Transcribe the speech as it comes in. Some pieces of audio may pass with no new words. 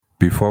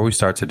Before we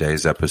start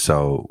today's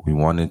episode, we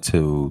wanted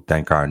to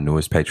thank our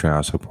newest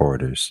Patreon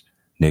supporters,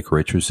 Nick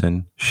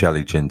Richardson,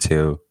 Shelly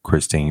Gentile,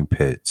 Christine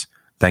Pitts.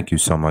 Thank you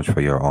so much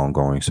for your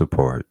ongoing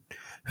support.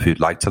 If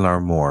you'd like to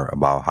learn more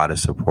about how to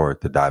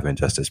support the Dive in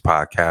Justice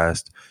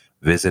podcast,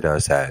 visit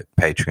us at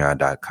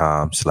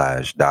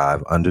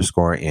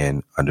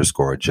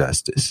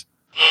patreon.com/dive_in_justice.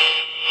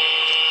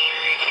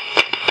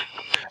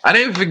 I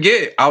didn't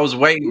forget. I was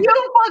waiting.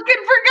 You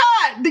fucking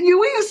forgot.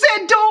 You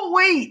said don't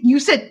wait. You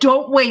said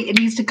don't wait. It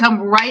needs to come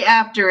right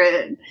after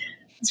it.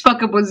 This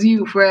fuck up was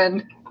you,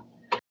 friend.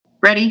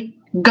 Ready?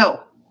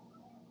 Go.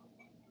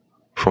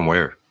 From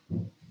where?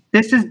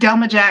 This is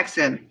Delma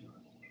Jackson.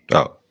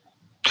 Oh.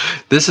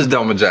 This is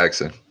Delma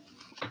Jackson.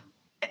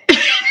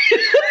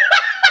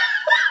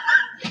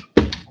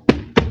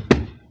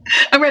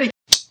 I'm ready.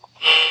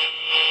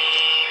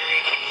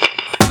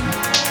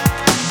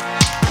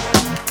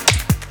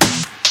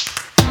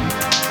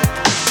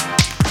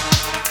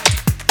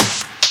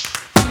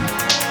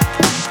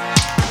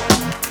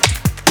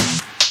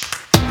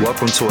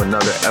 Welcome to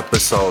another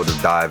episode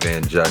of Dive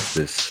in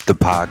Justice, the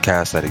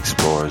podcast that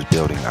explores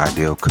building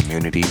ideal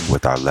community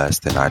with our less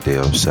than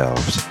ideal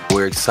selves.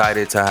 We're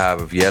excited to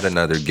have yet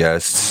another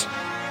guest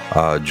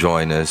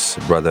join us.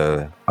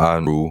 Brother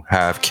Andrew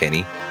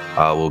Kenny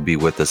will be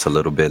with us a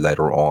little bit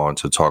later on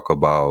to talk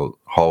about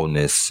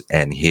wholeness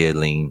and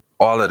healing,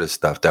 all of the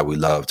stuff that we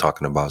love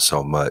talking about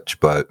so much.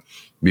 But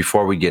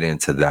before we get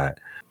into that,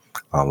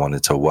 I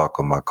wanted to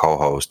welcome my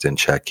co-host and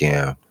check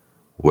in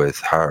with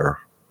her.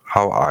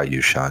 How are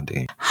you,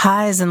 Shandi?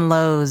 Highs and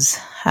lows.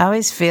 I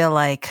always feel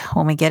like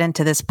when we get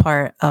into this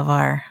part of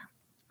our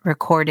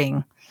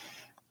recording,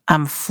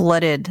 I'm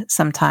flooded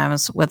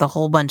sometimes with a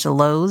whole bunch of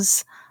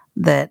lows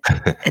that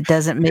it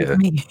doesn't make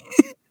me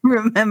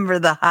remember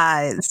the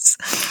highs.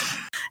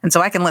 And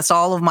so I can list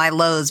all of my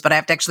lows, but I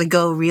have to actually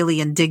go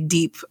really and dig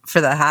deep for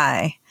the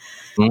high.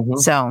 Mm-hmm.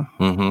 So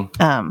I'm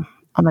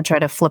going to try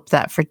to flip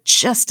that for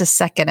just a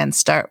second and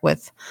start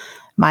with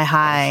my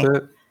high.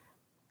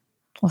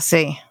 We'll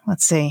see.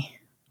 Let's see.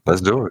 Let's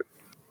do it.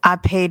 I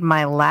paid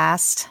my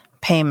last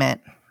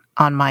payment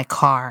on my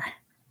car.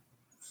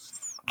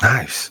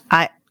 Nice.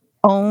 I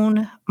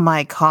own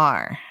my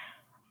car.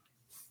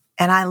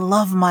 And I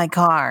love my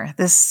car.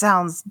 This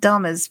sounds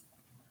dumb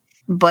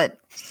but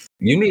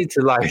you need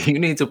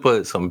to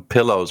put some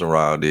pillows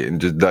around it and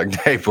just duct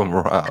tape them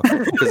around.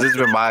 Because it's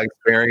been my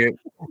experience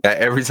that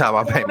every time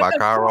I pay my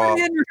car off,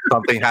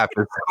 something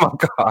happens to my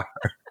car.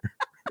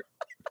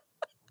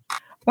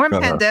 We're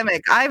in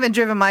pandemic. I haven't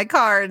driven my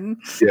car in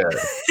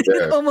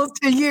almost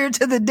a year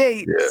to the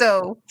date. Yeah.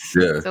 So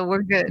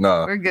we're good.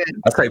 No, we're good.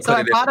 I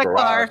bought a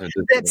car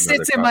that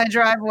sits in my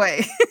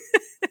driveway.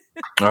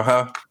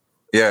 Yeah.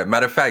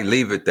 Matter of fact,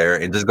 leave it there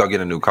and just go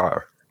get a new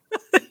car.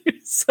 You're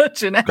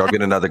such an ass. Go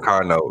get another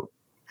car note.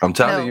 I'm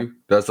telling you.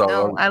 That's all.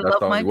 No, I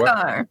love my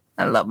car.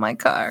 I love my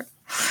car.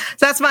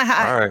 So that's my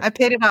high. Right. I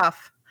paid it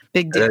off.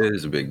 Big deal. That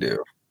is a big deal.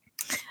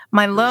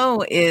 My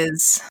low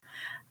is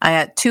I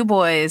had two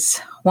boys.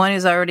 One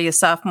who's already a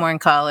sophomore in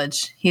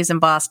college. He's in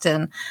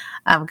Boston.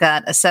 I've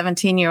got a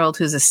 17-year-old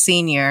who's a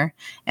senior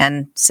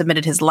and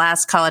submitted his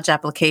last college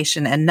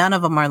application, and none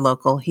of them are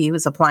local. He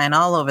was applying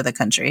all over the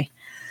country.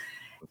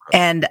 Okay.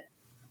 And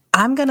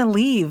I'm going to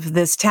leave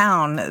this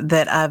town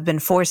that I've been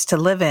forced to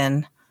live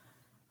in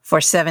for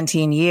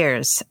 17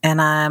 years,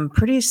 and I'm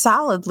pretty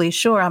solidly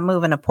sure I'm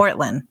moving to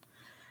Portland.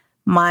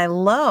 My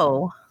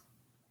low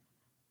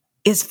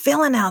is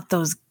filling out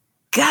those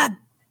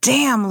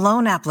goddamn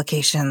loan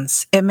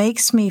applications. It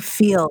makes me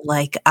feel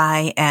like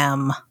I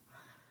am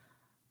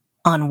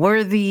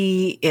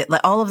unworthy.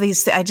 All of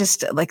these, I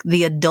just like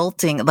the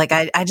adulting. Like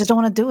I just don't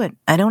want to do it.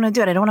 I don't want to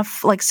do it. I don't want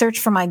to search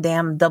for my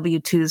damn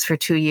W-2s for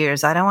 2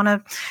 years. I don't want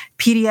to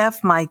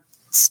PDF my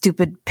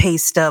stupid pay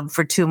stub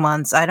for 2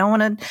 months. I don't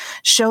want to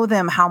show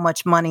them how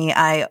much money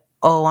I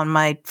owe on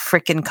my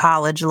freaking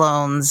college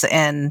loans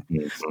and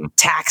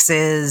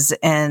taxes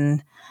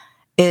and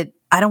it.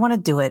 I don't want to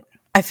do it.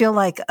 I feel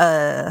like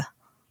a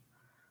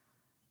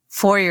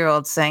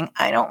 4-year-old saying,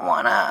 I don't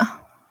want to.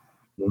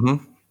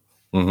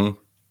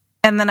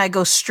 And then I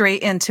go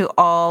straight into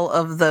all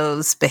of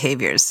those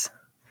behaviors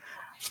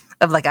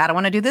of like, I don't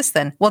want to do this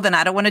then. Well, then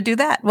I don't want to do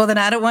that. Well, then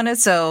I don't want to.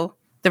 So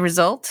the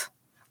result,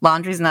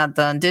 laundry's not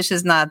done,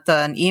 dishes not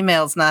done,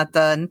 email's not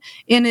done,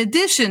 in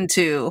addition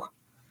to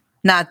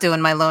not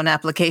doing my loan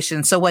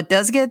application. So what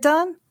does get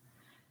done?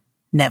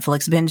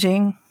 Netflix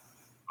binging,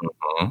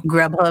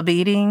 Grubhub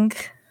eating,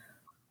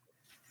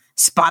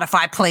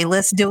 Spotify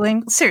playlist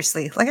doing.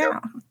 Seriously, like I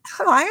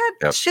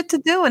got shit to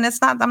do, and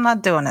I'm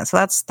not doing it. So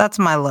that's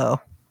my low.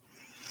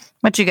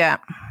 What you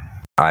got?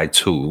 I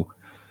too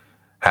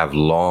have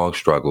long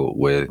struggled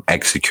with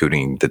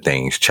executing the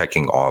things,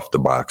 checking off the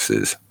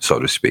boxes, so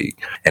to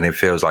speak. And it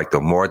feels like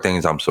the more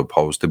things I'm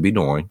supposed to be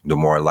doing, the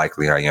more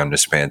likely I am to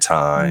spend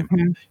time,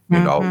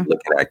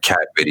 looking at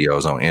cat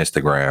videos on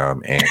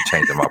Instagram and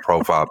changing my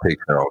profile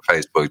picture on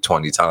Facebook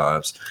 20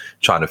 times,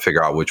 trying to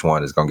figure out which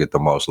one is going to get the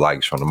most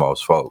likes from the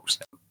most folks.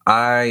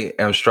 I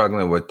am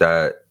struggling with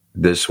that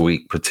this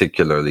week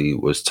particularly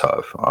was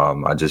tough.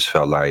 I just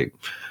felt like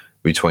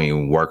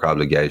between work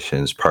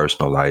obligations,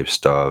 personal life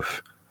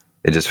stuff.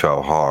 It just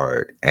felt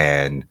hard.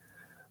 And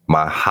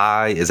my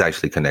high is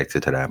actually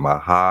connected to that. My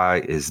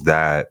high is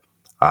that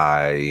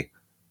I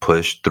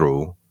pushed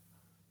through,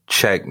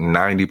 checked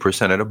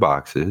 90% of the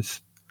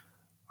boxes.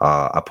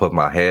 I put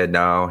my head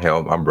down,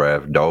 held my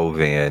breath,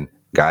 dove in,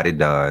 got it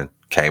done,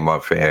 came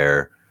up for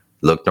air,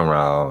 looked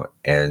around,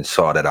 and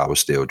saw that I was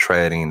still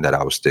treading, that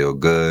I was still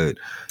good,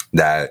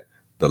 that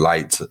the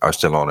lights are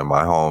still on in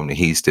my home, the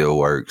heat still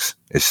works,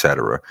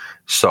 etc.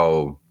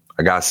 So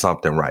I got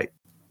something right.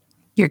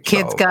 Your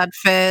kids got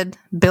fed,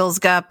 bills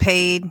got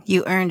paid,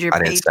 you earned your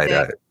paycheck. I didn't say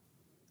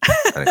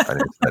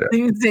that.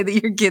 You didn't say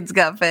that your kids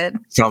got fed.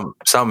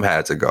 Some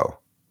had to go.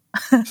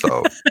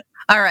 So,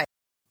 all right.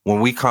 When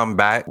we come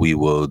back, we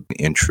will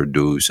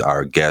introduce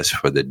our guest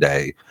for the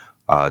day.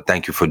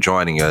 Thank you for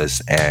joining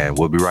us, and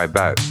we'll be right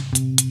back.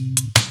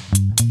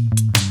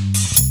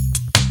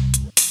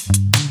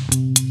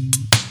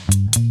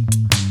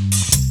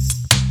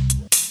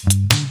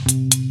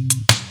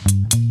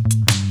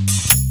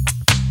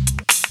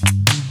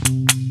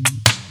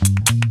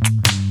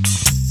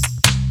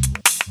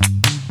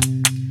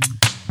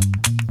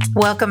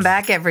 Welcome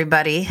back,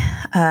 everybody.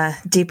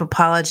 Deep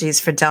apologies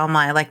for Delma.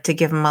 I like to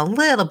give him a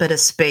little bit of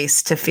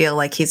space to feel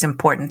like he's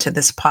important to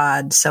this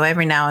pod. So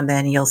every now and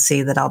then you'll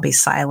see that I'll be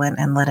silent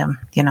and let him,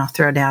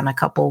 throw down a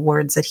couple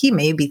words that he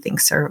maybe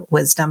thinks are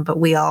wisdom, but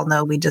we all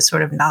know we just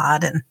sort of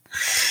nod and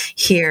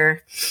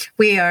hear.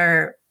 We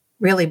are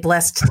really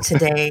blessed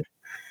today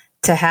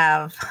to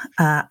have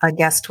a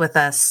guest with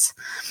us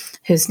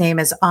whose name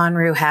is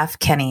Anru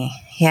Halfkenny.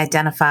 He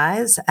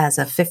identifies as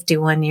a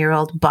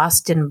 51-year-old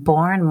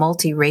Boston-born,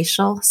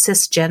 multiracial,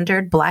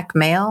 cisgendered Black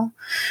male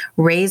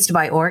raised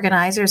by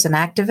organizers and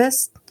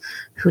activists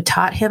who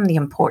taught him the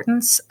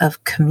importance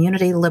of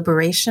community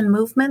liberation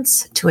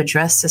movements to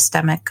address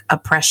systemic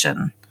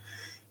oppression.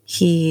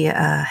 He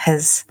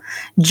has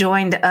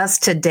joined us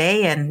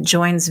today and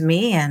joins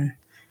me in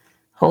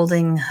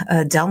holding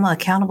Delma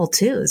accountable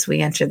too as we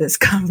enter this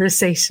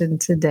conversation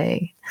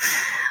today.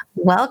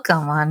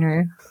 Welcome,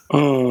 Anru.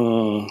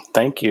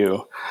 Thank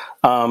you.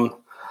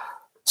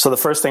 So the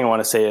first thing I want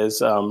to say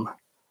is I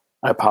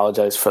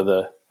apologize for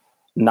the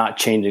not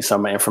changing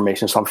some of my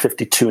information. So I'm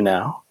 52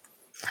 now.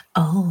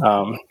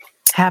 Oh,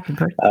 happy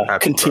birthday.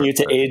 Continue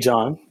to age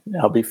on.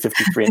 I'll be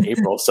 53 in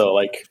April. So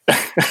I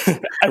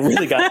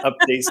really got to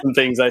update some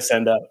things I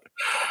send out.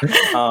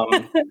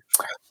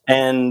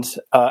 And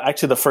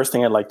actually the first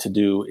thing I'd like to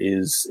do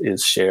is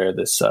share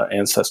this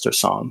ancestor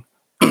song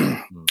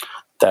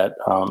that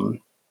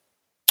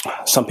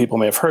some people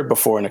may have heard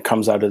before, and it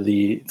comes out of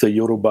the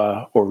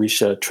Yoruba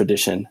Orisha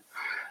tradition.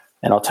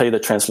 And I'll tell you the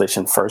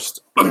translation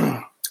first.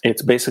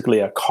 It's basically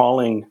a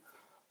calling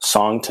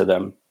song to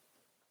them,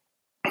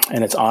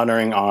 and it's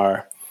honoring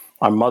our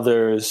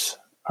mothers,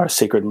 our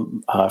sacred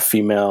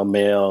female,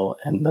 male,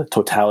 and the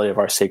totality of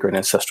our sacred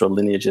ancestral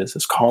lineages.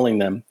 Is calling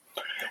them,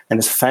 and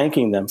is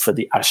thanking them for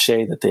the ashe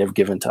that they have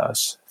given to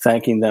us,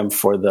 thanking them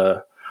for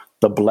the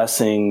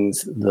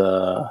blessings,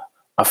 the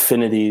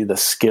affinity, the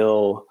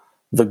skill,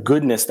 the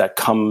goodness that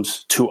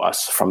comes to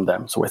us from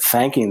them. So we're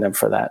thanking them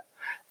for that.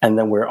 And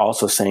then we're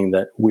also saying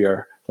that we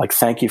are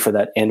thank you for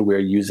that, and we're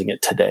using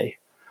it today.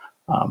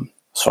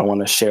 So I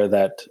want to share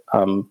that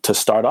to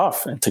start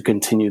off and to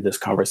continue this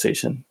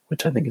conversation,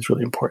 which I think is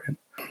really important.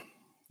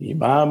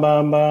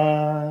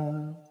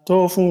 Ibaba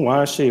tofu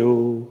ashe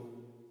o.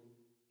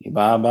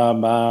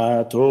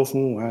 Ibaba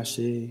tofu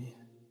ashe.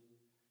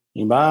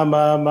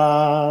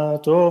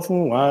 Ibaba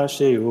tofu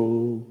ashe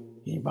o.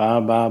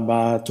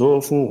 Ibaba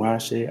tofu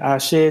ashe,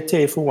 ashe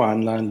te fu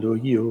wan lando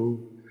yo.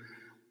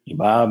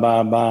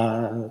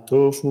 Ibaba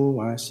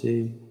tofu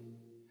ashe.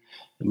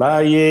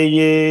 Ba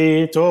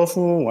ye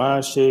tofu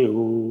ashe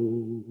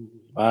o.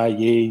 Ba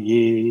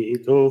ye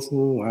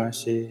tofu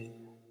ashe.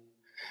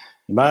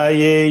 Ba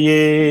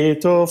ye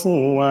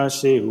tofu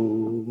ashe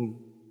o.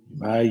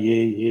 Ba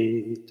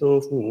ye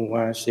tofu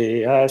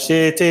ashe,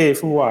 ashe te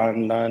fu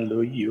wan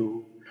lando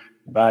yo.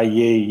 Ba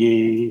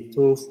ye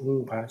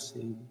tofu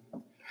ashe.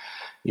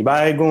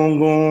 Ibai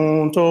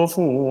gungun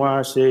tofu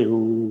ashe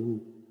o.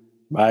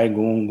 Ibai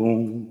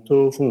gungun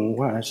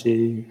tofu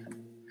ashe.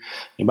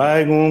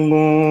 Ibai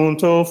gungun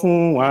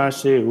tofu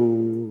ashe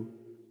o.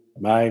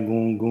 Ibai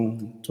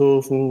gungun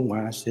tofu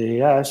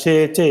ashe.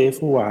 Ashe te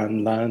fu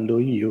wan lando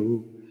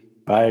yo.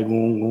 Ibai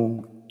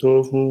gungun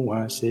tofu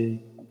ashe.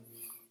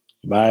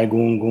 Ibai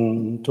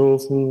gungun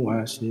tofu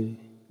ashe.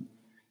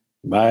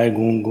 Ibai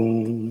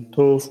gungun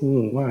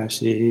tofu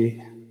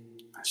ashe.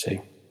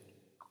 Ashe.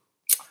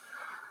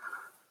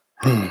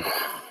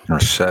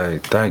 Ashe,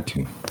 thank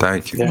you.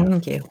 Thank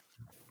you.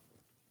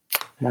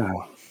 Yeah.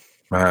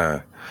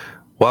 Man,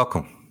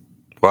 welcome.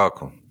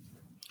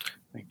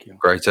 Thank you.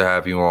 Great to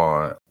have you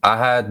on. I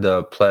had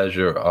the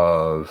pleasure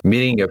of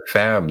meeting your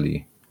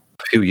family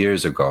a few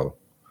years ago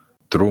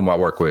through my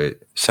work with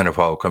Center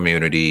for Whole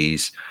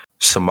Communities.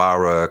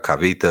 Samara,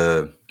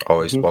 Kavita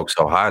always spoke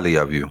so highly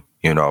of you,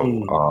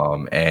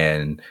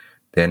 and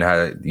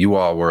then you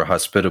all were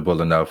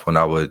hospitable enough when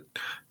I would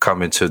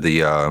come into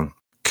the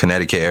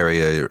Connecticut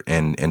area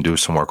and do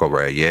some work over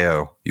at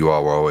Yale, you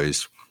all were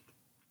always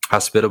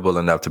hospitable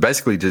enough to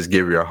basically just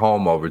give your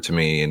home over to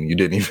me, and you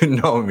didn't even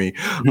know me.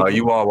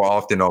 You all were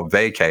often on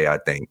vacay, I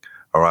think,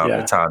 around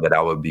the time that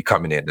I would be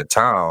coming into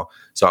town.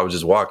 So I would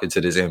just walk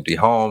into this empty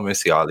home and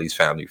see all these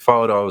family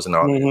photos and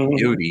all this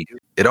beauty.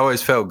 It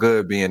always felt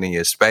good being in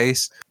your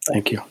space.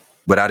 Thank you.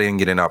 But I didn't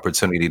get an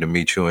opportunity to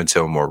meet you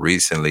until more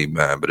recently,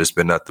 man. But it's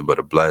been nothing but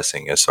a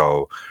blessing. And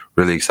so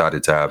really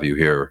excited to have you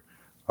here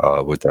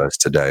with us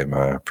today,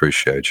 man.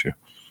 Appreciate you.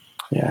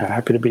 Yeah,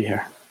 happy to be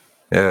here.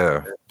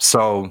 Yeah.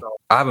 So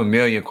I have a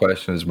million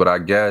questions, but I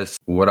guess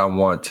what I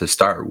want to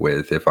start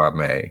with, if I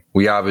may,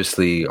 we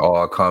obviously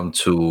all come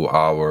to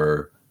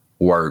our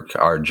work,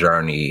 our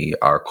journey,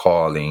 our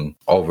calling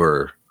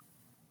over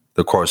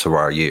the course of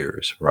our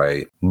years,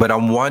 right? But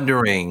I'm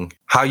wondering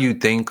how you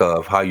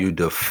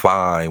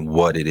define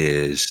what it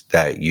is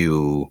that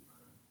you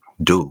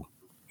do.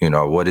 You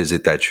know, what is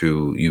it that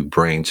you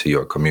bring to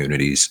your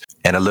communities,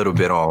 and a little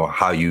bit on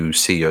how you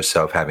see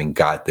yourself having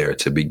got there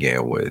to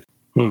begin with.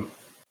 I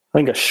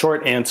think a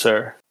short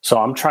answer. So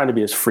I'm trying to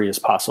be as free as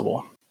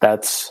possible.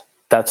 That's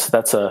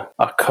a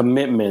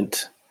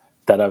commitment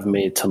that I've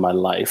made to my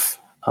life.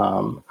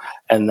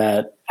 And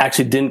that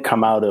actually didn't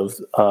come out of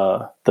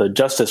the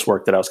justice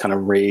work that I was kind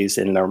of raised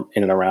in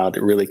and around.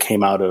 It really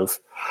came out of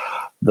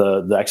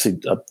the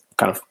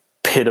kind of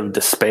pit of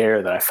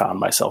despair that I found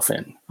myself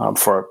in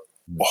for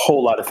a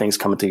whole lot of things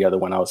coming together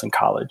when I was in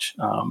college.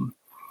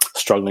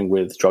 Struggling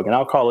with drug and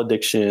alcohol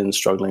addiction,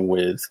 struggling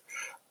with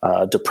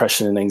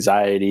depression and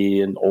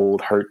anxiety and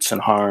old hurts and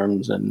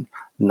harms, and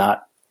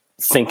not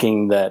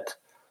thinking that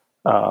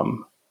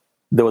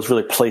there was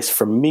really a place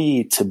for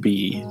me to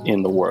be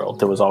in the world.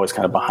 There was always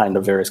kind of behind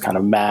a various kind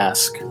of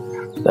mask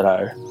that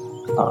I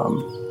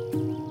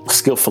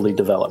skillfully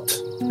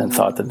developed, and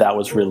thought that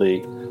was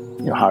really,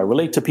 how I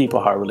relate to people,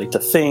 how I relate to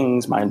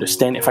things, my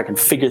understanding, if I can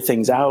figure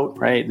things out,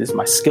 right? This is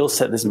my skill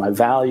set, this is my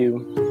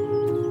value.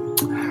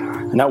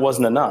 And that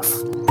wasn't enough.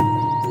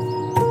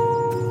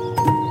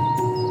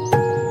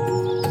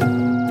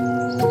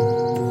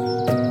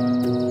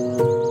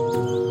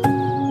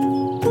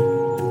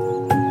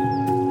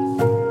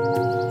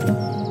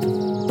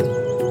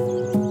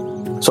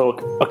 So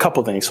a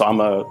couple things. So I'm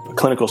a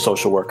clinical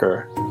social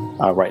worker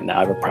right now.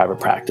 I have a private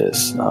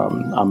practice.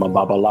 I'm a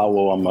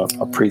babalawo. I'm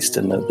a priest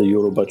in the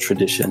Yoruba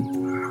tradition.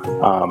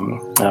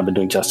 And I've been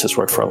doing justice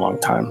work for a long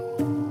time.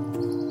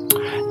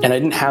 And I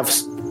didn't have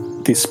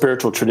these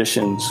spiritual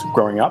traditions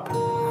growing up.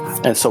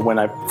 And so when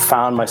I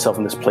found myself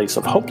in this place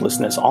of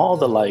hopelessness, all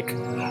the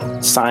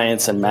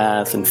science and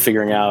math and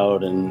figuring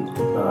out and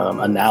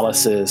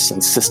analysis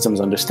and systems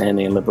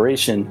understanding and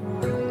liberation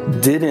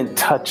didn't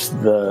touch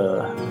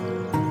the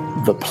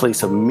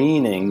place of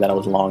meaning that I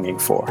was longing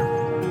for.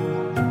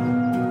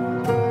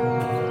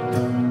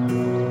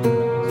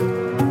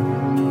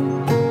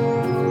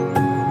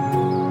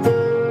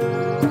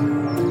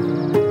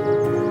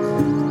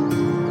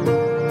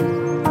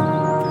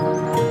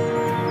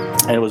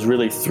 And it was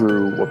really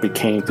through what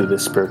became through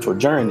this spiritual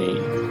journey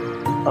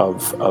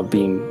of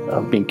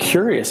being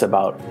curious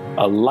about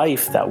a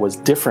life that was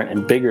different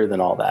and bigger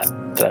than all that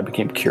I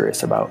became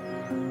curious about.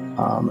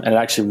 And it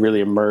actually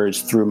really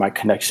emerged through my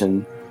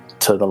connection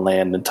to the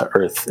land and to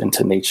earth and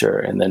to nature,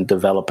 and then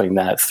developing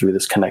that through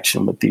this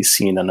connection with these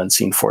seen and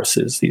unseen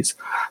forces, these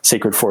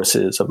sacred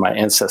forces of my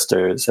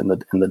ancestors and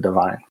the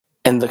divine.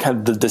 And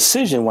the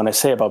decision, when I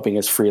say about being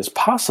as free as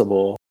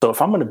possible, so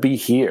if I'm going to be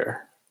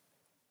here,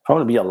 if I'm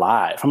going to be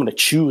alive, if I'm going to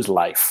choose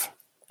life,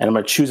 and I'm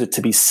going to choose it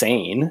to be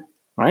sane,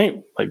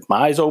 right? Like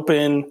my eyes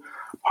open,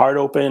 heart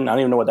open, I don't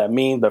even know what that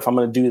means, but if I'm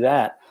going to do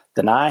that,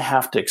 then I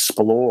have to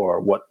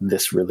explore what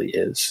this really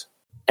is.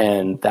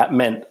 And that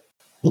meant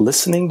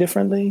listening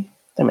differently.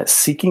 That meant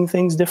seeking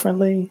things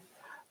differently.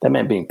 That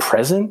meant being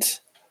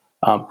present.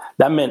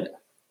 That meant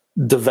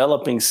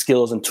developing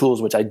skills and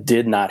tools which I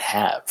did not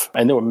have.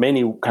 And there were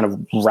many kind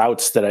of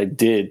routes that I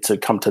did to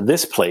come to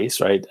this place,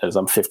 right? As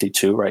I'm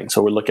 52, right? And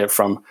so we're looking at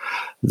from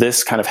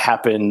this kind of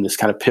happened, this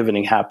kind of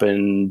pivoting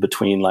happened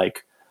between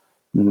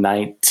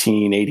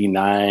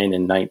 1989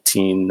 and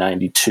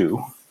 1992,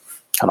 kind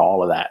of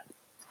all of that.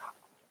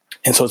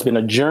 And so it's been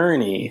a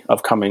journey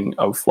of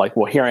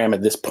here I am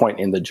at this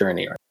point in the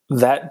journey.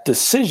 That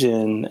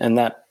decision and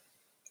that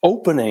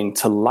opening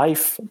to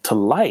life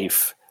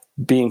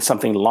being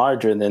something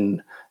larger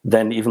than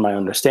even my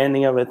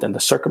understanding of it, than the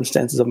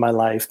circumstances of my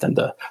life, than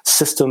the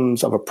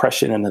systems of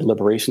oppression and the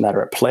liberation that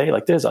are at play.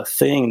 There's a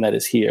thing that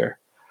is here.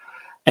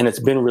 And it's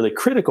been really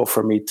critical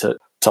for me to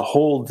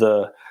hold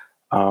the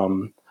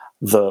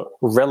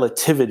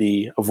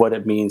relativity of what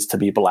it means to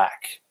be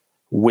Black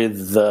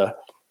with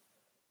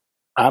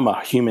I'm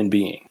a human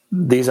being.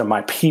 These are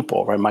my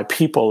people, right? My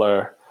people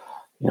are,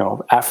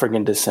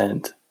 African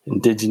descent,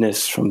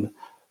 indigenous from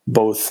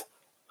both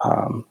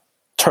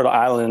Turtle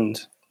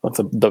Island,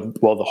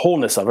 the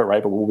wholeness of it,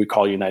 right? But what we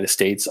call United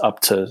States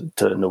up to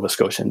Nova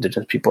Scotia,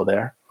 indigenous people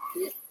there,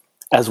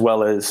 as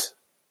well as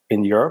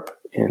in Europe,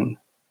 in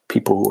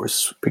people who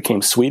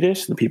became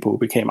Swedish, the people who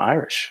became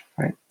Irish,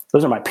 right?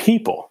 Those are my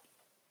people.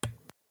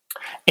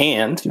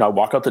 And, I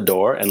walk out the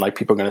door and like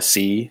people are going to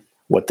see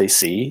what they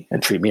see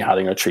and treat me how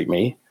they're going to treat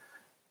me.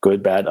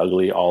 Good, bad,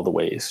 ugly, all the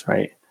ways,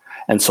 right?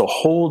 And so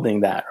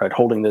holding that, right?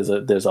 Holding there's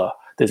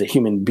a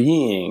human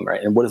being,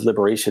 right? And what does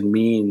liberation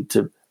mean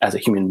as a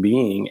human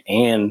being?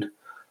 And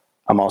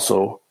I'm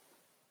also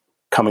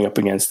coming up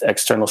against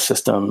external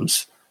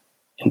systems,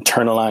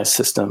 internalized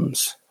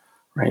systems,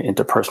 right?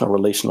 Interpersonal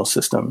relational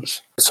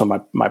systems. So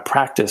my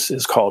practice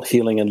is called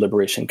Healing and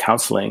Liberation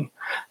Counseling.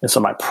 And so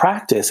my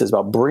practice is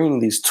about bringing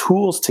these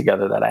tools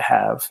together that I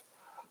have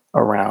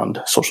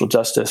around social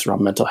justice,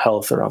 around mental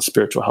health, around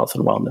spiritual health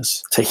and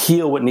wellness, to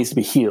heal what needs to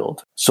be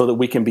healed so that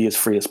we can be as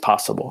free as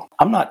possible.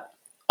 I'm not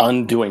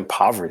undoing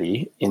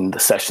poverty in the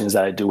sessions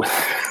that I do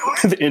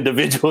with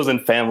individuals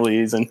and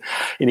families and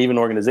even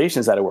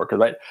organizations that I work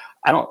with, right?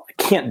 I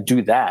can't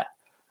do that,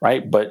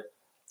 right? But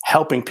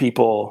helping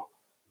people,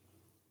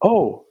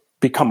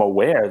 become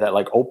aware that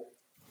like,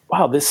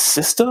 wow, this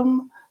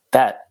system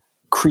that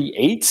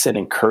creates and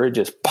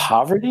encourages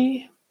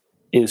poverty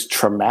is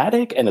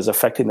traumatic and is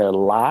affecting their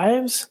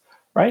lives,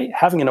 right?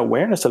 Having an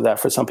awareness of that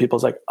for some people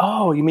is like,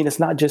 oh, you mean it's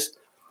not just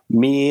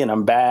me and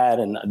I'm bad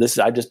and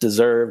I just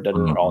deserved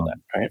and all that,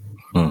 right?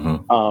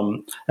 Mm-hmm.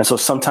 And so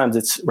sometimes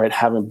it's right,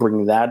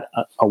 bringing that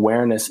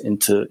awareness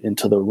into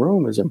the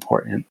room is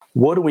important.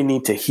 What do we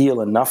need to heal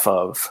enough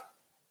of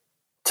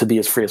to be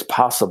as free as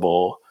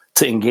possible,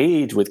 to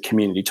engage with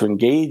community, to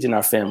engage in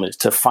our families,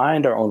 to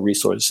find our own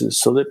resources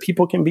so that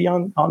people can be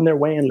on their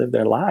way and live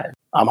their lives?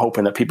 I'm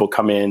hoping that people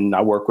come in,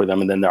 I work with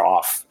them, and then they're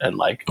off and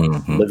like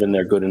living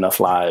their good enough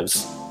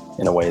lives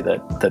in a way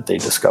that they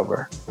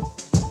discover.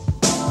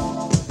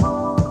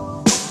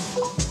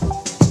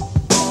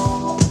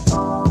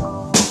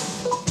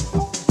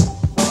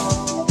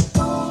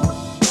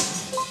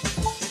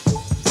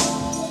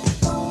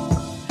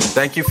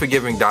 Thank you for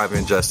giving Dive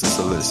In Justice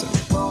a listen.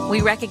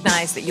 We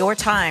recognize that your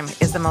time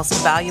is the most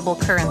valuable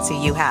currency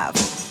you have.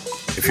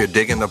 If you're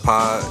digging the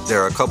pod,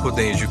 there are a couple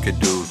things you could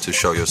do to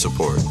show your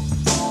support.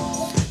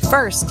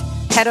 First,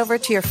 head over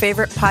to your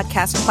favorite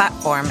podcast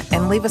platform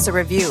and leave us a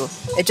review.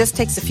 It just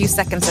takes a few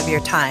seconds of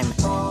your time,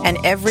 and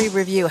every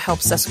review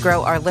helps us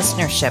grow our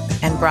listenership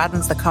and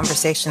broadens the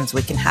conversations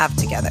we can have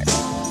together.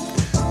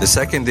 The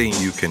second thing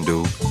you can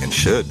do and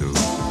should do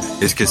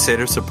is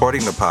consider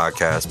supporting the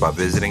podcast by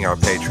visiting our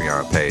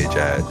Patreon page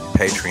at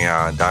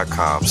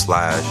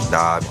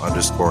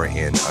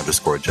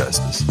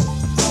patreon.com/dive_in_justice.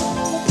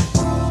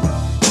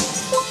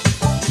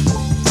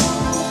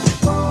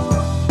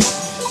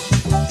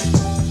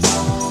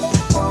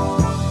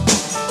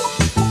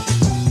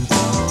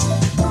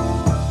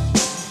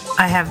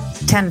 I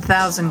have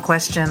 10,000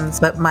 questions,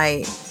 but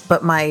my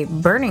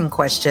burning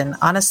question,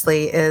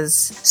 honestly, is,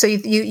 so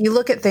you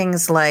look at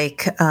things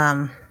like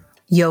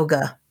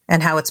yoga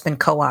and how it's been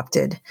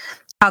co-opted,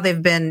 how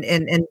they've been,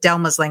 in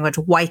Delma's language,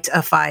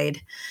 whiteified,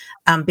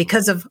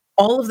 because of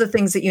all of the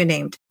things that you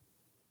named.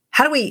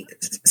 How do we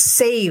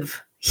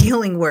save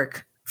healing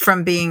work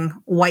from being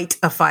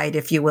whiteified,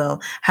 if you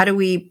will? How do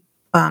we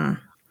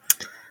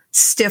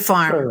stiff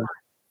arm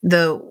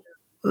the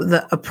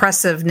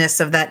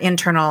oppressiveness of that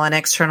internal and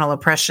external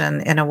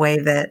oppression in a way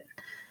that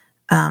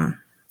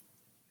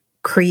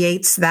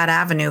creates that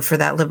avenue for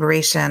that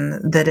liberation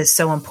that is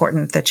so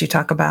important that you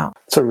talk about?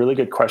 It's a really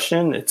good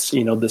question. It's,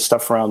 this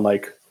stuff around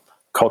like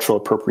cultural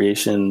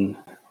appropriation,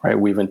 right?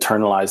 We've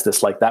internalized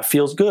this, like, that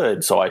feels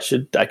good, so I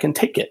can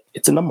take it.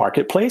 It's in the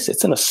marketplace.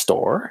 It's in a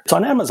store. It's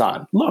on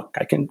Amazon. Look,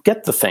 I can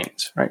get the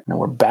things, right? And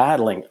we're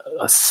battling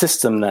a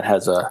system that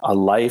has a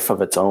life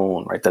of its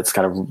own, right? That's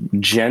kind of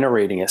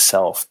generating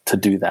itself to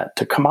do that,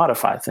 to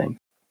commodify things.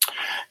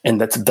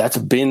 And that's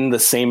been the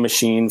same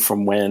machine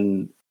from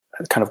when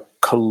kind of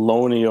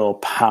colonial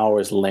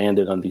powers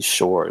landed on these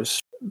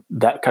shores.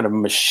 That kind of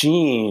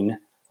machine,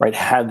 right,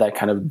 had that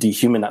kind of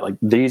dehumanized, like,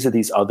 these are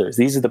these others.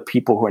 These are the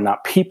people who are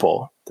not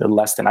people. They're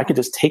less than. I could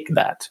just take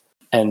that.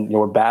 And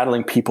we're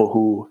battling people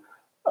who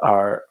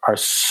are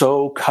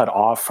so cut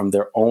off from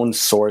their own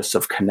source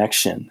of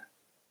connection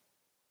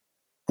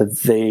that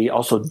they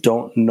also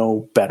don't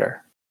know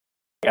better.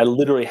 I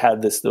literally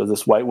had there was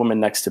this white woman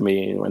next to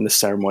me in the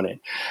ceremony,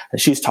 and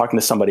she's talking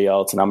to somebody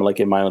else, and I'm like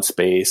in my own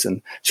space,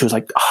 and she was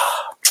like,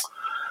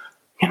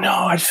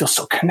 I just feel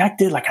so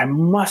connected. Like, I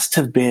must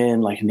have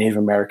been like Native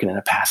American in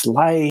a past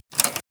life.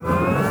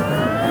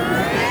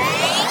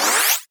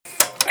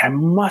 I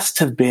must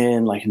have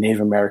been like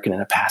Native American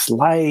in a past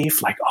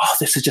life. Like,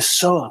 this is just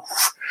so,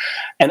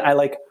 and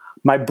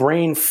my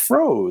brain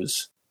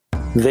froze.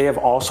 They have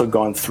also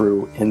gone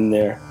through in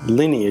their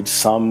lineage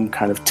some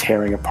kind of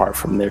tearing apart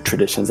from their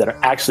traditions that are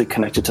actually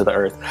connected to the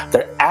earth.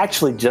 They're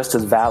actually just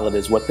as valid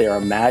as what they are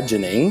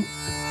imagining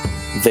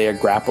they are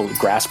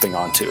grasping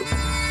onto.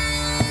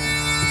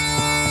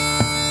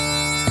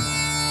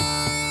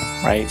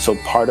 Right? So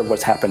part of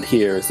what's happened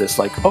here is this,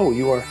 like,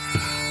 you are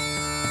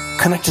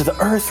connected to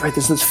the earth, right?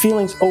 There's these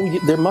feelings,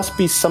 there must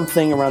be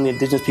something around the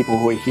indigenous people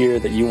who are here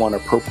that you want to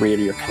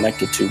appropriate or you're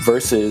connected to,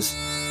 versus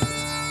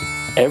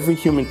every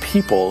human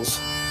peoples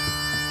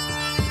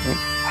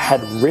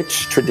had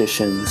rich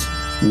traditions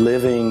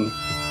living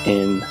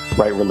in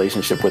right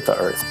relationship with the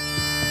earth.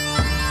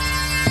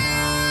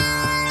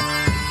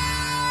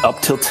 up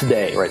till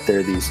today, right, there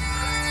are these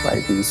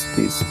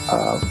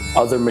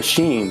other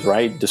machines,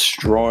 right,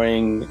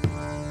 destroying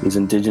these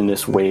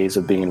indigenous ways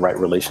of being in right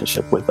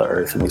relationship with the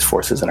earth and these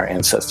forces and our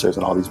ancestors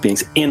and all these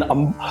beings in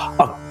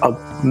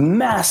a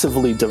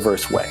massively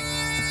diverse way.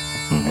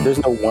 Mm-hmm. There's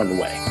no one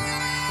way.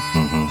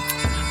 Mm-hmm.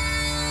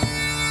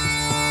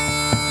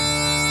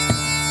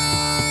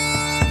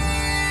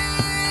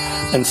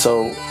 And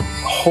so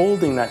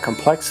holding that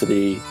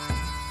complexity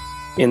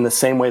in the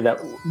same way that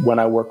when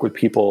I work with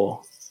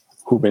people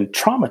who've been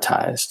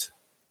traumatized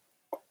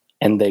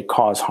and they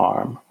cause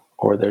harm,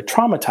 or they're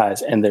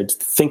traumatized and their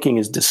thinking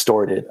is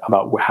distorted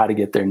about how to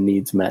get their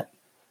needs met,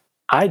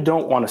 I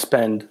don't want to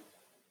spend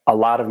a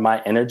lot of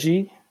my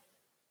energy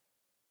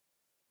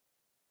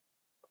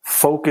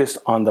focused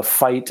on the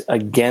fight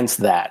against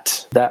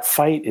that. That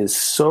fight is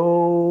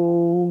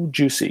so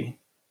juicy,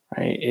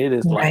 right? It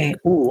is like,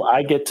 ooh,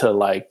 I get to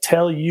like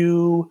tell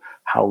you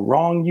how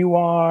wrong you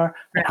are,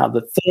 and how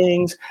the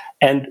things,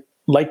 and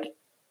like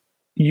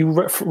you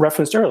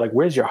referenced earlier, like,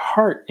 where's your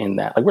heart in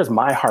that? Like, where's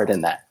my heart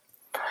in that?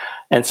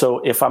 And so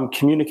if I'm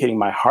communicating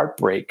my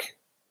heartbreak,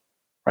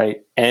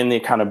 right, and the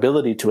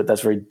accountability to it,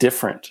 that's very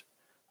different,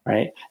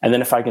 right? And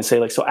then if I can say,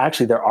 like, so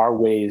actually there are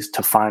ways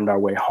to find our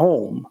way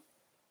home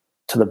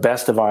to the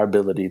best of our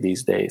ability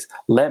these days.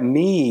 Let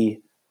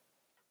me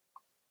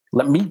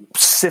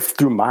sift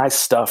through my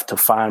stuff to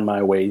find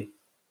my way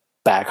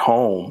back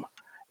home.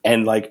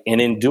 And like, and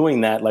in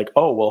doing that, like,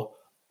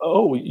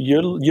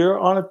 you're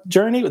on a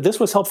journey. This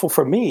was helpful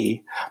for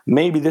me.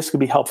 Maybe this could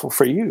be helpful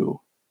for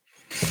you.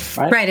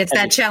 Right. It's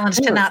that challenge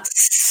to not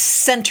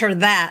center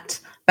that,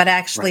 but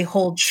actually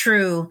hold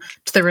true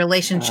to the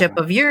relationship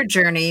of your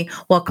journey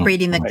while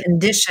creating the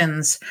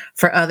conditions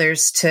for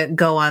others to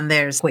go on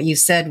theirs. What you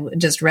said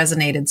just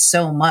resonated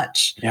so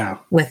much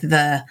with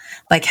the,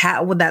 like,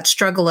 how would that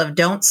struggle of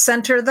don't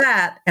center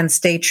that and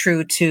stay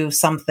true to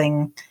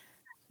something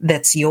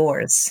that's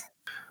yours.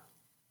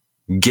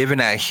 Given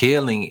that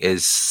healing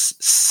is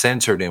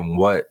centered in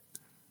what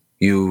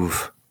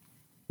you've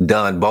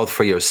done both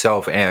for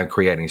yourself and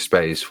creating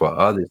space for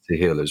others to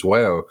heal as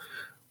well.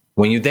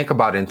 When you think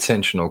about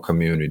intentional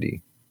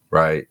community,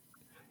 right?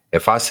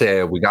 If I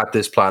said, we got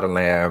this plot of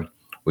land,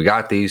 we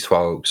got these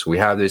folks, we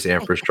have this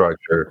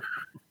infrastructure,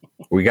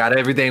 we got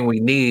everything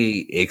we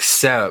need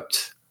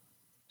except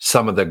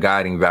some of the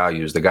guiding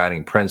values, the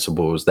guiding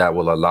principles that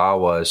will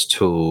allow us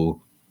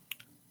to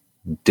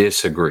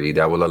disagree,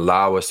 that will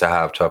allow us to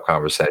have tough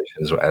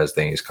conversations as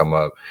things come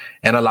up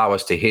and allow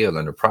us to heal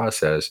in the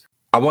process.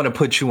 I want to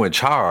put you in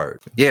charge.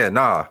 Yeah,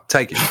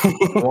 take it.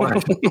 I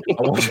want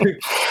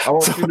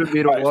you to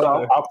be the one.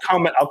 So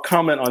I'll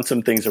comment on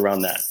some things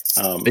around that.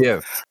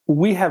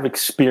 We have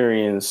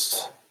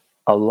experienced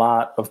a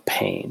lot of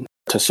pain.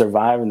 To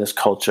survive in this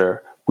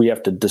culture, we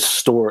have to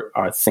distort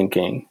our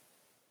thinking.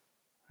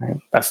 Right?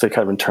 That's the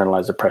kind of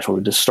internalized oppression.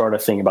 We distort our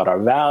thinking about our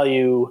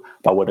value,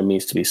 about what it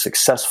means to be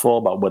successful,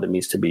 about what it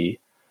means to be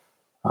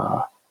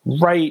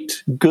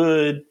right,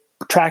 good,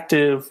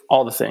 attractive,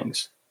 all the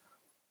things.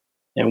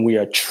 And we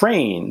are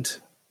trained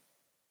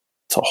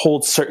to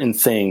hold certain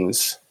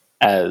things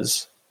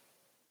as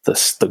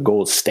the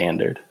gold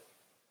standard,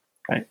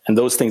 right? And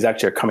those things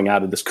actually are coming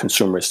out of this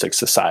consumeristic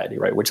society,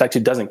 right? Which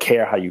actually doesn't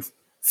care how you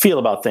feel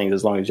about things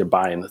as long as you're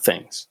buying the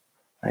things,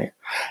 right?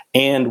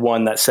 And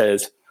one that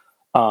says,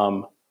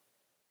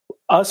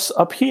 us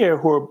up here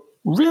who are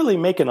really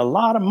making a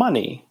lot of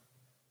money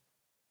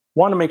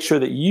want to make sure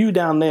that you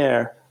down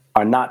there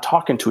are not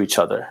talking to each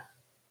other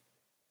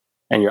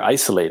and you're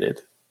isolated.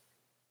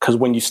 Because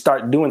when you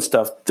start doing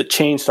stuff, the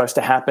change starts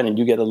to happen and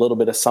you get a little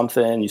bit of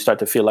something. You start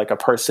to feel like a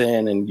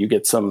person and you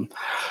get some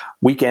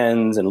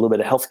weekends and a little bit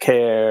of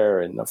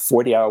healthcare and a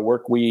 40-hour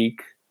work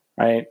week,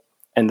 right?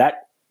 And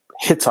that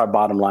hits our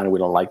bottom line and we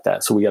don't like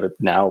that. So we got to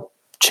now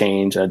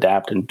change and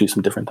adapt and do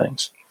some different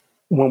things.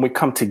 When we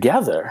come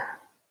together,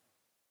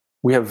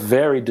 we have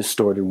very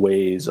distorted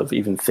ways of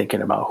even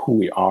thinking about who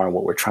we are and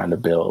what we're trying to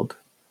build.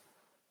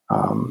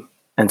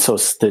 And so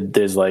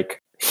there's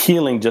like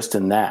healing just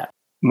in that.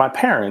 My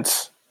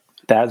parents,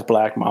 dad's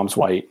black, mom's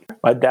white.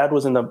 My dad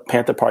was in the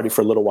Panther Party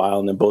for a little while,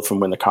 and then both of them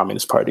were in the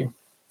Communist Party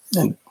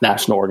and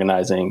national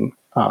organizing.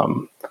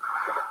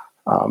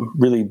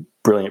 Really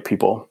brilliant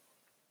people.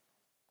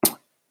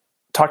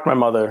 Talked to my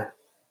mother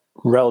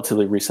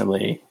relatively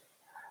recently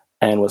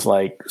and was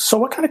like, so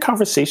what kind of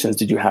conversations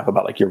did you have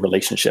about like your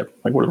relationship?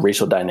 Like what are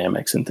racial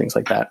dynamics and things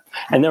like that?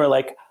 And they were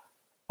like,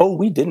 oh,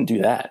 we didn't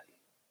do that.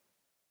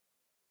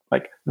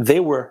 Like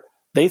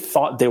they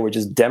thought they were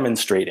just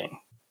demonstrating,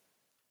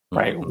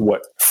 right,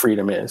 what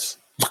freedom is.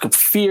 Look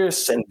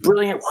fierce and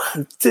brilliant.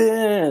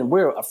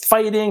 We're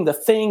fighting the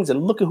things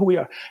and look at who we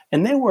are.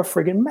 And they were a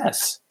friggin'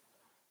 mess.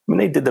 I mean,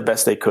 they did the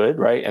best they could,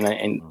 right?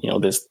 And you know,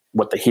 there's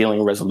what the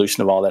healing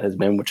resolution of all that has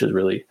been, which is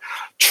really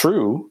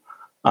true.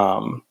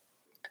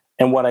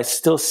 And what I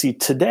still see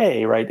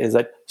today, right, is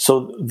that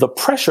so the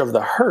pressure of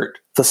the hurt,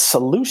 the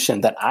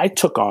solution that I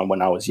took on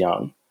when I was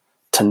young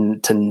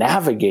to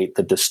navigate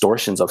the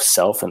distortions of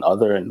self and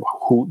other and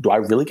who do I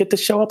really get to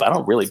show up? I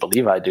don't really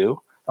believe I do.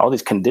 All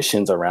these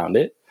conditions around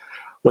it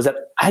was that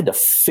I had to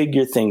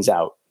figure things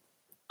out.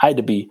 I had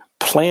to be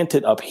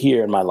planted up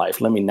here in my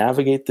life. Let me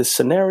navigate this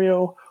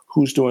scenario.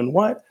 Who's doing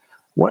what?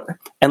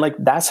 And like,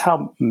 that's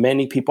how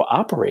many people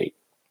operate.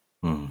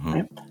 Mm-hmm.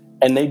 Right?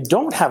 And they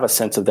don't have a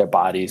sense of their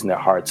bodies and their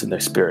hearts and their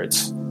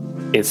spirits.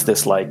 It's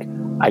this like,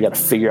 I got to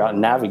figure out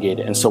and navigate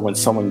it. And so when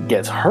someone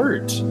gets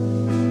hurt,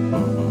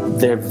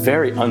 they're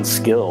very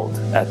unskilled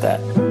at that.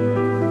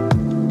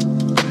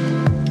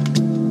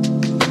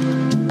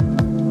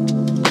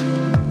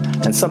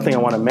 And something I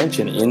want to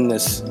mention in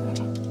this,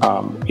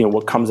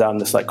 what comes out in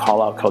this like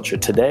call out culture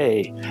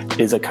today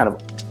is a kind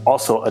of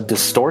also a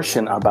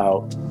distortion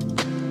about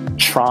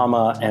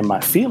trauma and my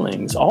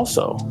feelings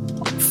also.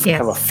 Yes.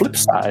 Kind of a flip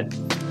side.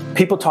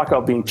 People talk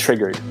about being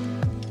triggered,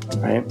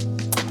 right?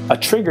 A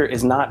trigger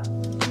is not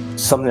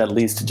something that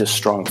leads to just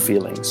strong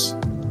feelings,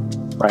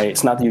 right?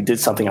 It's not that you did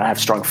something and I have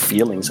strong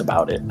feelings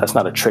about it. That's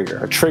not a trigger.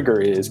 A trigger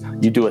is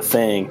you do a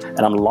thing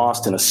and I'm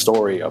lost in a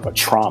story of a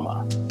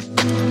trauma.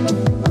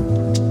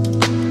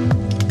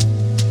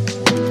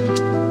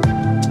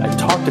 I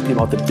talk to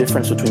people about the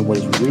difference between what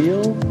is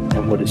real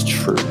and what is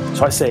true.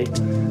 So I say,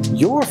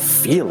 your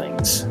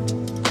feelings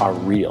are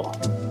real.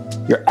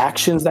 Your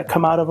actions that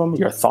come out of them,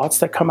 your thoughts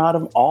that come out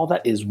of them, all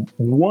that is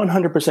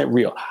 100%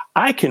 real.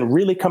 I can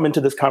really come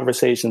into this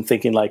conversation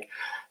thinking like,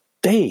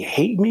 they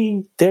hate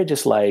me. They're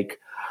just like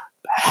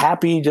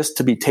happy just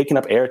to be taking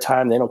up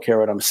airtime. They don't care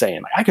what I'm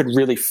saying. Like, I could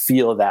really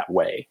feel that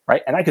way,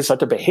 right? And I could start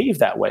to behave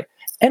that way.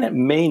 And it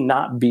may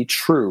not be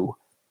true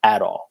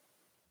at all.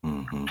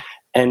 Mm-hmm.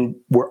 And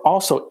we're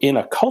also in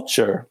a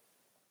culture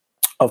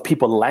of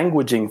people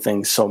languaging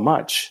things so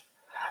much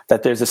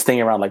that there's this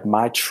thing around like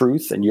my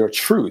truth and your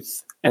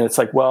truth. And it's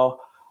like,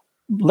 well,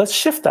 let's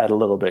shift that a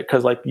little bit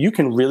because like you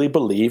can really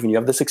believe and you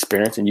have this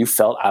experience and you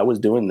felt I was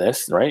doing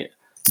this, right?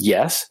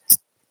 Yes.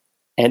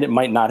 And it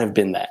might not have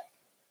been that.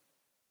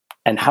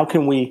 And how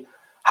can we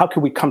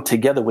come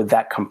together with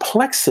that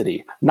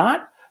complexity?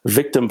 Not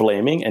victim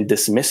blaming and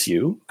dismiss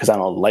you because I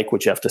don't like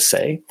what you have to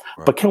say,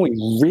 right. But can we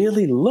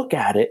really look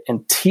at it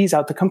and tease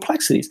out the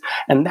complexities?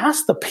 And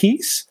that's the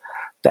piece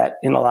that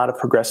in a lot of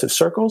progressive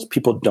circles,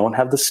 people don't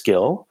have the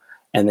skill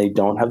and they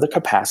don't have the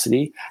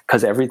capacity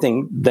because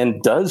everything then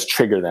does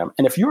trigger them.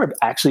 And if you're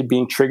actually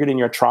being triggered in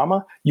your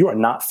trauma, you are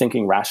not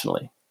thinking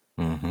rationally.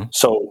 Mm-hmm.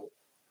 So,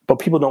 but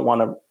people don't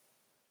want to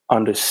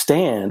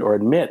understand or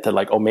admit that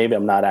like, oh, maybe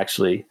I'm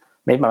actually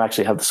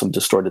have some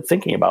distorted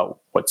thinking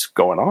about what's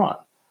going on.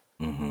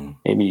 Mm-hmm.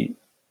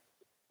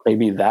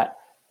 Maybe that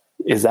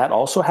is that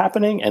also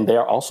happening. And they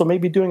are also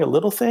maybe doing a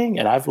little thing.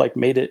 And I've like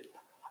made it,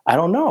 I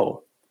don't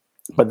know.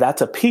 But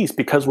that's a piece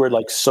because we're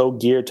like so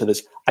geared to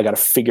this. I got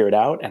to figure it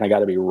out and I got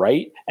to be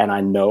right. And I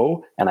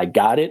know, and I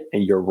got it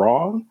and you're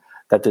wrong,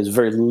 that there's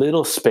very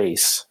little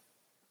space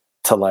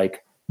to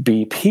like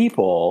be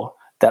people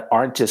that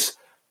aren't just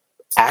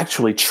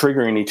actually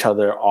triggering each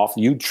other off.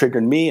 You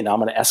triggered me and I'm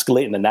going to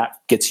escalate. And then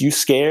that gets you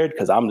scared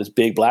because I'm this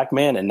big black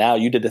man. And now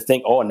you did the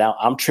thing. Oh, and now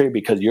I'm triggered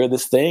because you're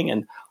this thing.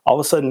 And all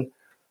of a sudden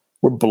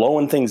we're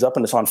blowing things up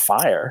and it's on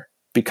fire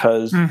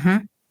because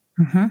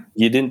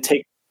you didn't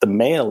take the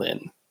mail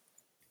in.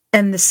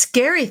 And the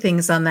scary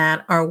things on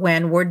that are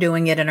when we're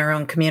doing it in our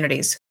own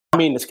communities. I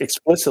mean, it's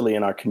explicitly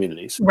in our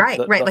communities. Right,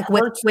 like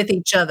with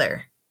each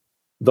other.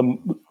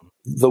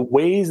 The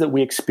ways that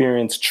we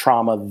experience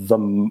trauma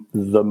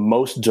the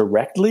most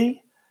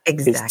directly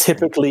is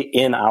typically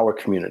in our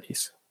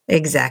communities.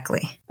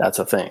 Exactly. That's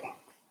a thing.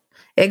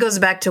 It goes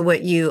back to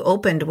what you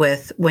opened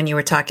with when you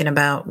were talking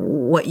about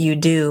what you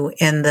do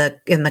in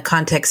the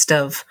context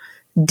of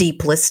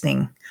deep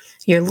listening.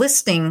 You're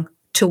listening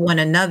to one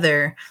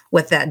another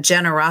with that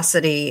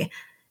generosity,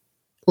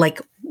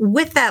 like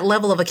with that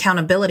level of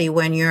accountability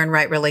when you're in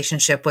right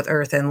relationship with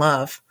earth and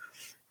love,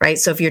 right?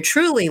 So if you're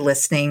truly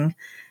listening,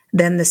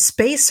 then the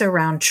space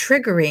around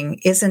triggering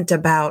isn't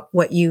about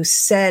what you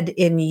said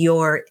in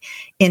your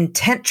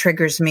intent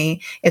triggers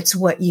me. It's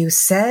what you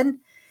said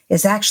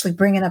is actually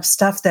bringing up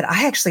stuff that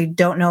I actually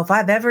don't know if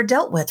I've ever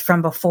dealt with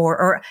from before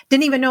or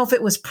didn't even know if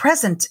it was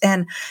present.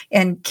 And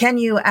can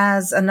you,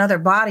 as another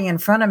body in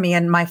front of me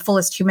and my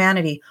fullest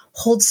humanity,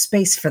 hold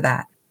space for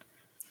that?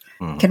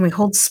 Can we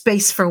hold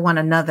space for one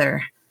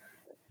another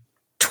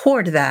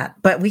toward that?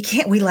 But we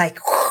can't,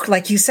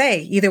 like you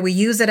say, either we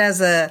use it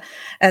as a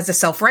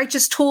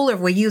self-righteous tool or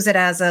we use it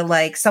as a,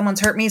 like,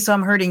 someone's hurt me, so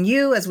I'm hurting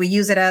you, as we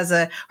use it as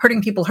a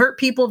hurting people hurt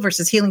people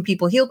versus healing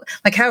people heal.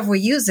 Like, however we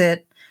use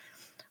it,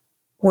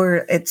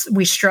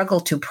 we struggle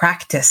to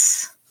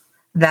practice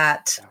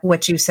that,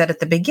 what you said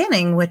at the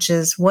beginning, which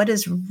is, what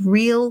does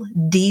real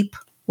deep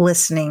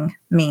listening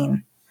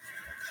mean?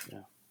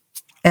 Yeah.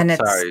 And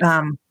it's,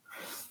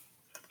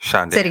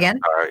 Shonda, say it again.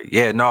 Sorry.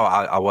 Yeah, no,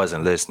 I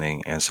wasn't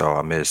listening. And so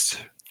I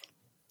missed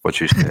what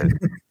you said.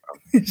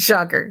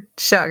 Shocker.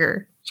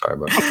 Sorry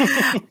about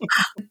that.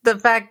 The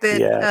fact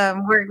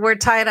that we're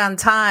tight on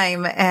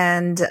time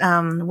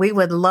and we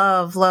would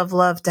love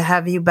to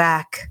have you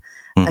back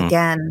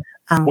again.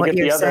 What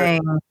you're saying.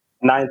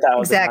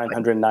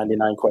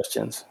 9,999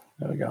 questions.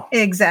 There we go.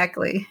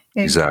 Exactly.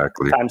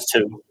 Times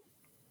 2.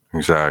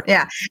 Exactly.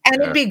 Yeah.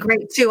 And it'd be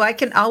great too.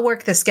 I'll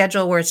work the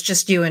schedule where it's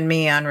just you and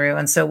me, Anru.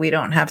 And so we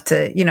don't have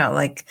to,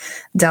 like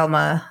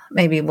Delma,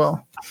 maybe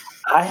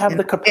I have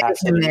the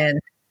capacity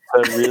to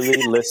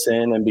really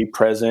listen and be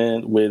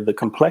present with the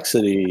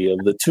complexity of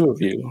the two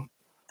of you.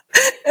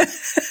 I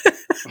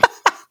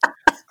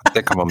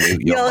think I'm going to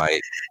mute your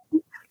mic.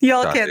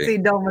 Y'all can't see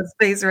Delma's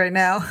face right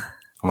now.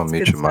 I'm going to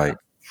mute your mic.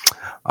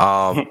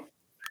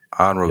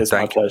 Anru,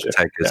 thank you for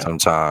taking some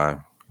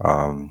time.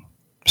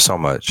 So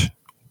much.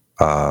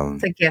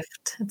 It's a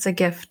gift. It's a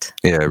gift.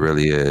 Yeah, it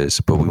really is.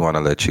 But we want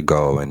to let you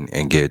go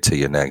and get to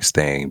your next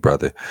thing,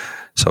 brother.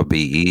 So be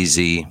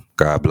easy.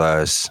 God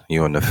bless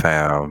you and the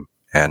fam.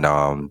 And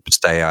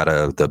stay out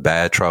of the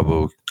bad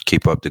trouble.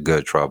 Keep up the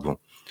good trouble.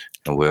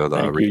 And we'll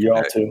thank you.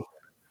 Y'all too.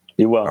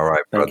 Be well. All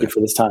right, brother. Thank you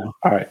for this time.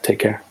 All right. Take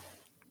care.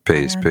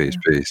 Peace, peace,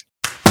 peace.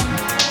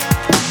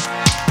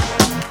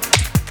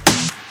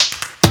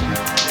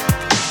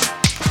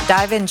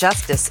 Dive In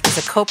Justice is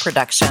a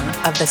co-production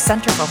of the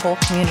Center for Whole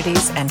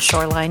Communities and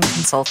Shoreline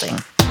Consulting.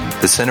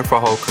 The Center for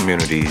Whole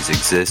Communities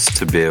exists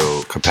to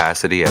build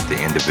capacity at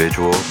the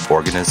individual,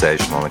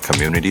 organizational, and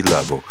community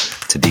level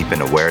to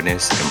deepen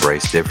awareness,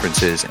 embrace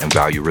differences, and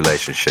value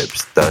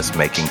relationships, thus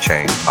making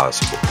change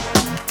possible.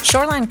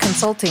 Shoreline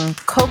Consulting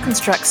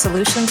co-constructs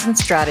solutions and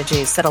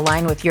strategies that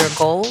align with your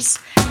goals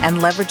and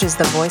leverages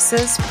the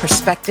voices,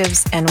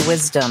 perspectives, and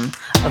wisdom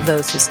of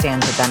those who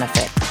stand to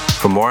benefit.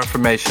 For more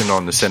information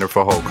on the Center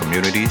for Whole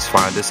Communities,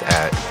 find us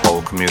at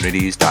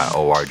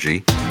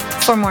wholecommunities.org.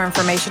 For more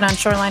information on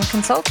Shoreline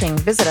Consulting,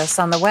 visit us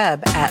on the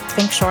web at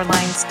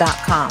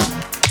thinkshorelines.com.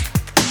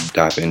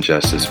 Dive In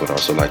Justice would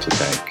also like to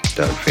thank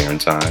Doug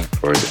Ferentine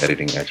for his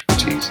editing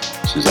expertise,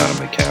 Susanna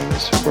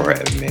McCandless for her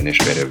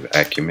administrative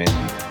acumen,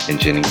 and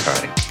Jenny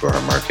Cotting for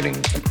her marketing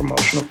and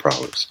promotional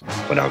prowess.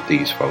 Without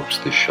these folks,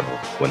 this show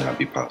would not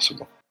be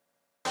possible.